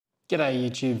G'day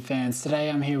YouTube fans, today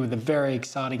I'm here with a very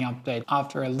exciting update.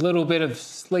 After a little bit of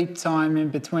sleep time in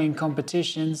between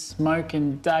competitions, Smoke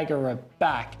and Dagger are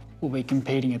back. We'll be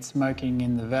competing at Smokin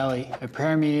in the Valley, a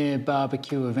premier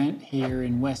barbecue event here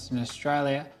in Western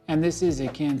Australia. And this is a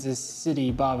Kansas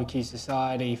City Barbecue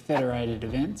Society federated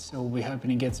event, so we'll be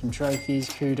hoping to get some trophies,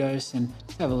 kudos, and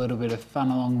just have a little bit of fun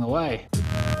along the way.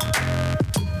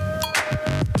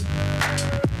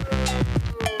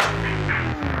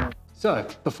 So,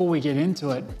 before we get into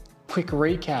it, quick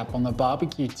recap on the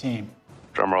barbecue team.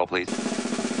 Drum roll, please.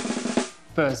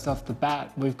 First off the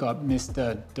bat, we've got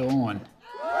Mr. Dawn.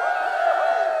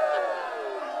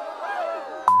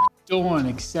 Dawn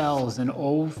excels in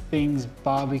all things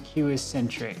barbecue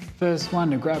eccentric. First one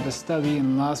to grab a stubby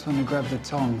and last one to grab the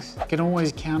tongs. Can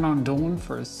always count on Dawn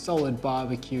for a solid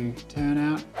barbecue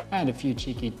turnout and a few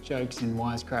cheeky jokes and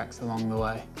wisecracks along the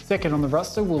way. Second on the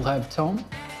roster, we'll have Tom.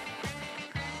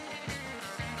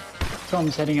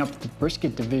 Tom's heading up the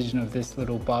brisket division of this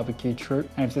little barbecue troop,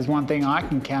 and if there's one thing I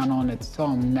can count on, it's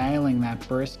Tom nailing that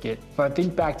brisket. If I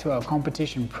think back to our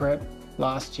competition prep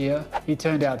last year, he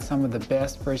turned out some of the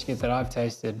best brisket that I've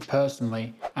tasted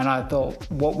personally, and I thought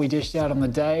what we dished out on the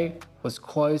day was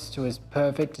close to as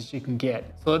perfect as you can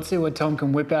get. So let's see what Tom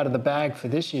can whip out of the bag for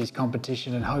this year's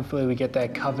competition, and hopefully we get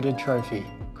that coveted trophy,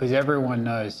 because everyone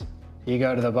knows you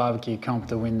go to the barbecue comp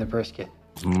to win the brisket.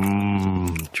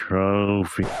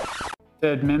 Trophy.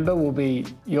 Third member will be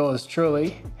yours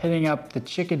truly, heading up the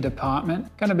chicken department.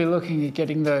 Gonna be looking at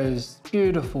getting those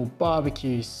beautiful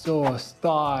barbecue sauce,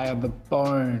 thigh on the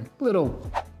bone,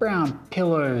 little brown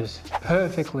pillows,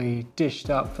 perfectly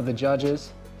dished up for the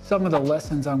judges. Some of the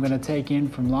lessons I'm gonna take in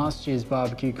from last year's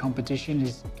barbecue competition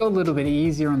is go a little bit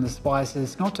easier on the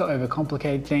spices, not to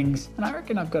overcomplicate things. And I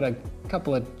reckon I've got a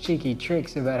couple of cheeky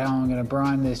tricks about how I'm gonna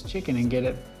brine this chicken and get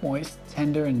it moist,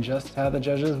 tender, and just how the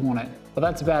judges want it. Well,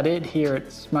 that's about it here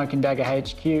at Smoke and Dagger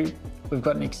HQ. We've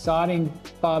got an exciting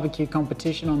barbecue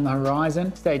competition on the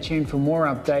horizon. Stay tuned for more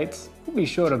updates. We'll be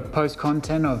sure to post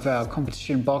content of our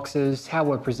competition boxes, how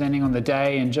we're presenting on the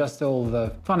day, and just all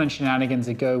the fun and shenanigans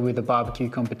that go with a barbecue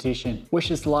competition. Wish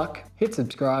us luck, hit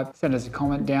subscribe, send us a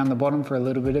comment down the bottom for a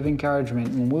little bit of encouragement,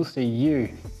 and we'll see you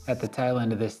at the tail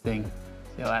end of this thing.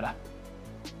 See you later.